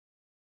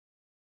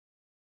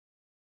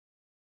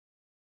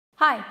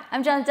Hi,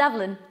 I'm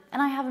Devlin,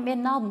 and I haven't made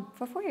an album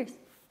for 4 years.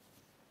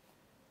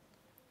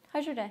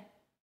 How's your day?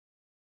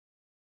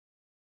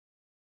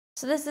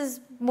 So this is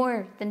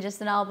more than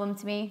just an album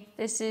to me.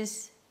 This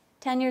is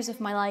 10 years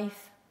of my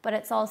life, but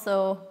it's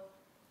a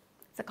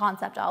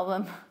concept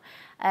album.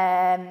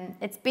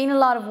 It's been a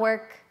lot of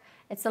work.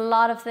 It's a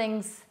lot of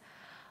things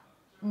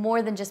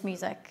more than just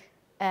music.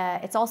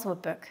 It's also a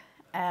book,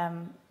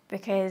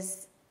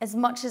 because as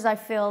much as I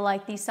feel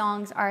like these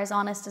songs are as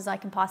honest as I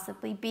can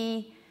possibly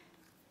be,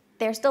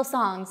 they're still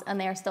songs and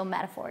they are still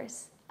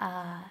metaphors.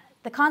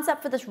 The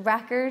concept for this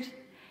record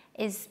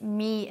is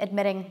me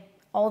admitting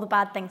all the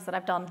bad things that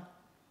I've done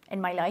in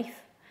my life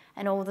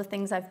and all the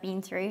things I've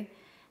been through.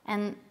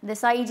 And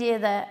this idea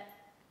that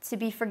to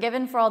be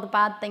forgiven for all the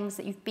bad things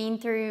that you've been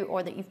through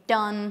or that you've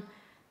done,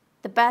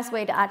 the best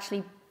way to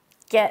actually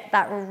get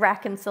that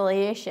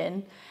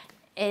reconciliation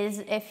is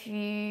if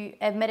you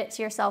admit it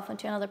to yourself and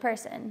to another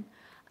person.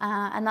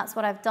 And that's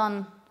what I've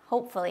done,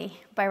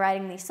 hopefully, by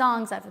writing these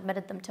songs. I've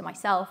admitted them to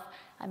myself,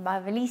 and by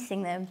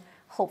releasing them,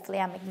 hopefully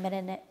I'm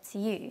admitting it to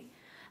you.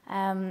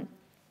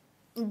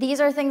 These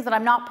are things that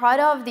I'm not proud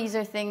of. These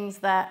are things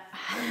that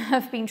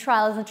have been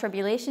trials and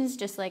tribulations,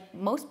 just like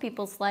most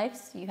people's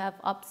lives. You have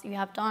ups, you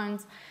have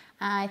downs,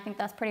 and I think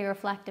that's pretty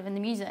reflective in the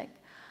music.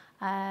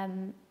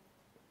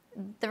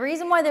 The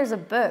reason why there's a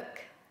book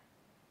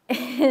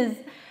is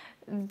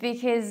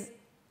because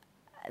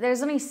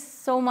there's only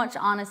so much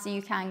honesty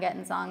you can get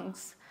in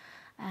songs.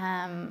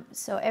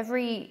 So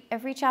every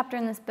chapter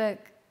in this book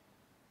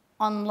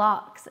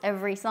unlocks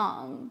every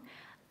song,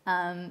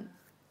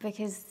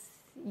 because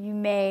you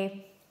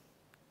may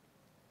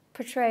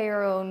portray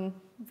your own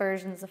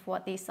versions of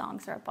what these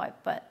songs are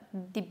about, but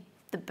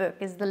the book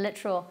is the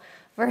literal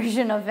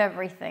version of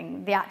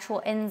everything, the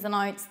actual ins and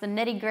outs, the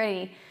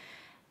nitty-gritty.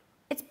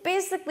 It's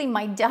basically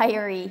my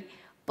diary,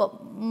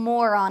 but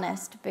more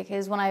honest,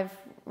 because when I've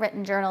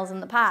written journals in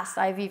the past,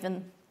 I've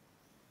even,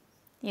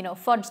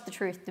 fudged the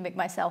truth to make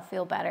myself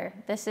feel better.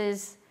 This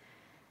is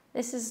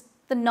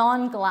the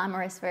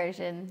non-glamorous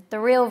version, the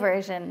real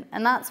version,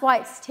 and that's why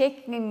it's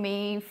taking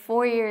me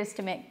 4 years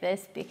to make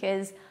this,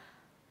 because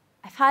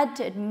I've had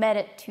to admit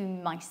it to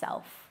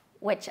myself,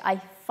 which I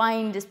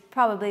find is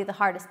probably the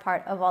hardest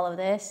part of all of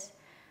this,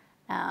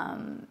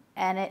 and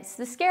it's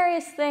the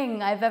scariest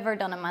thing I've ever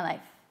done in my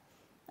life.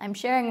 I'm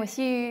sharing with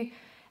you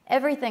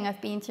everything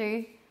I've been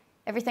through,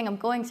 everything I'm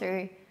going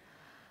through,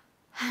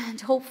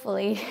 and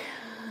hopefully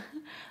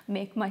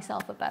make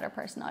myself a better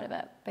person out of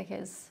it,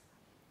 because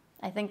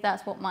I think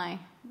that's what my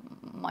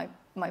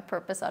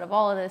purpose out of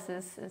all of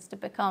this is to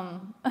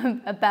become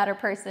a better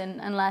person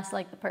and less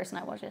like the person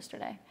I was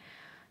yesterday.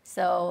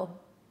 So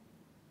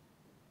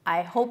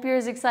I hope you're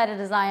as excited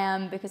as I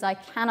am, because I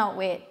cannot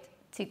wait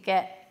to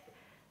get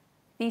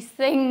these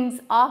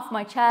things off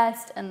my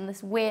chest and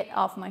this weight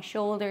off my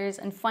shoulders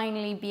and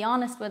finally be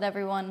honest with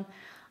everyone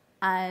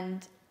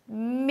and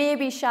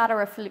maybe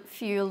shatter a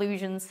few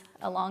illusions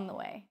along the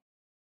way.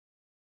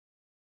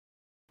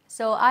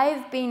 So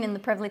I've been in the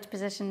privileged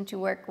position to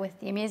work with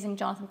the amazing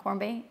Jonathan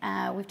Cornby.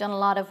 We've done a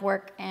lot of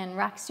work in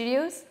Rack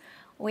Studios.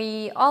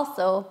 We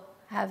also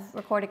have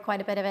recorded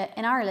quite a bit of it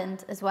in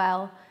Ireland as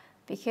well,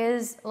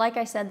 because like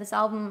I said, this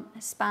album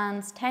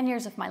spans 10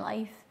 years of my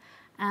life.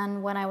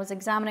 And when I was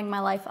examining my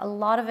life, a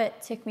lot of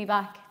it took me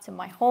back to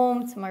my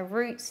home, to my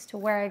roots, to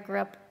where I grew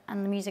up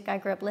and the music I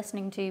grew up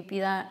listening to, be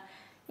that,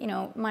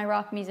 my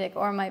rock music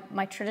or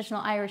my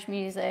traditional Irish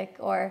music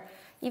or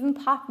even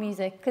pop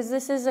music, because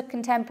this is a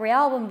contemporary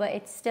album, but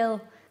it's still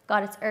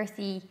got its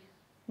earthy,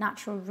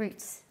 natural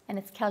roots and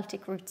its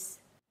Celtic roots.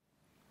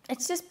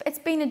 It's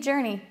been a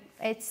journey.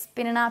 It's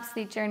been an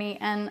absolute journey,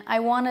 and I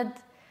wanted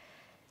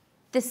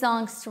the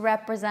songs to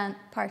represent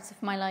parts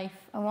of my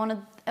life. I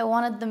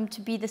wanted them to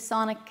be the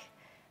sonic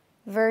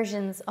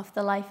versions of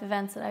the life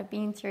events that I've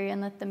been through, and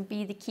let them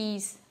be the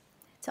keys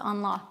to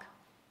unlock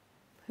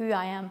who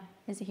I am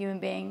as a human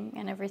being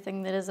and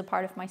everything that is a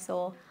part of my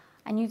soul.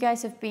 And you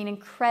guys have been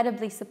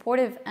incredibly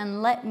supportive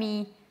and let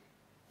me,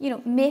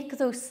 make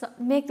those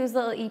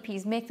little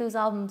EPs, make those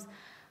albums,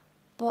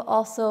 but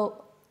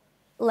also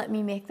let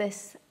me make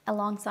this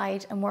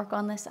alongside and work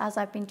on this as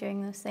I've been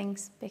doing those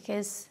things,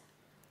 because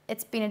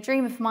it's been a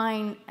dream of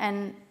mine,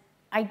 and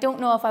I don't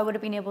know if I would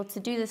have been able to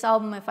do this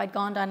album if I'd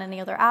gone down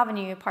any other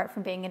avenue apart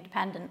from being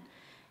independent.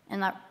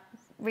 And that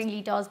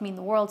really does mean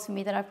the world to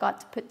me, that I've got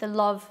to put the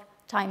love,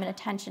 time and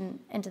attention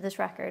into this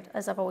record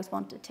as I've always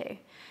wanted to.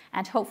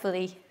 And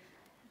hopefully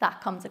that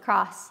comes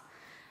across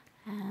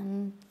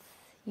and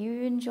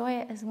you enjoy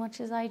it as much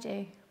as I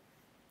do,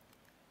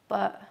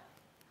 but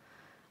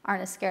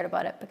aren't as scared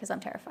about it because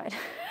I'm terrified.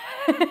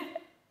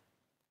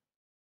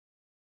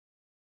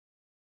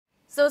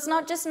 So it's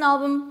not just an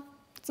album,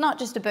 it's not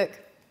just a book.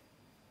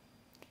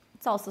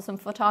 It's also some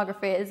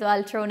photography as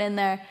well thrown in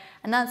there.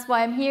 And that's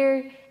why I'm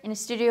here in a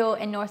studio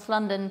in North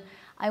London.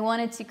 I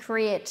wanted to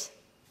create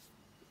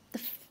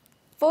the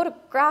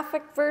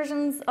photographic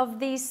versions of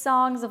these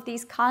songs, of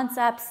these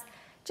concepts,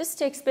 just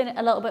to explain it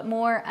a little bit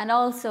more, and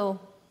also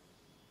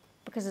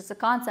because it's a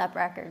concept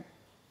record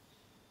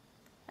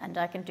and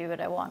I can do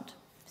what I want.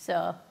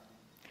 So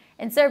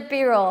Insert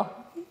B-roll.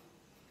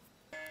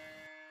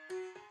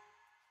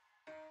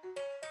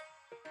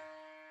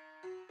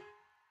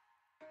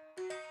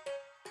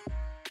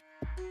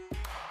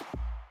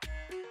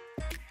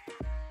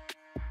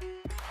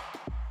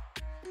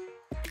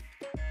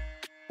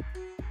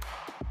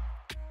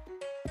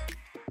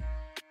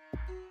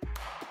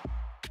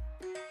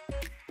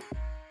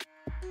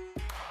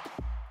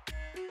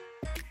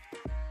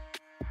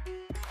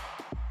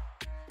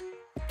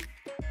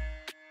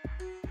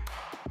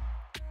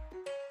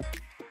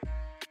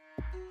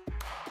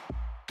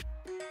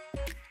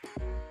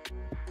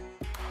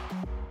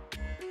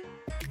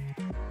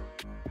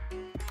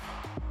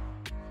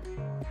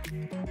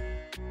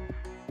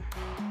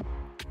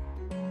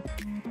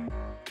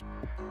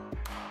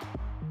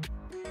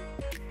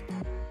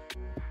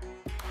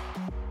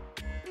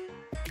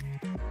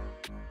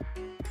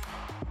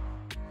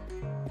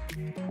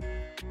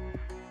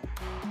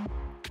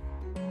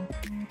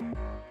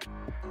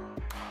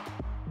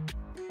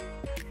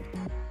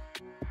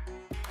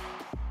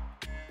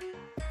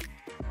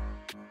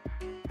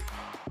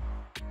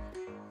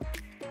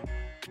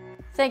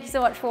 Thank you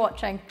so much for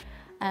watching,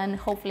 and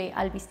hopefully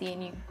I'll be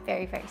seeing you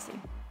very, very soon.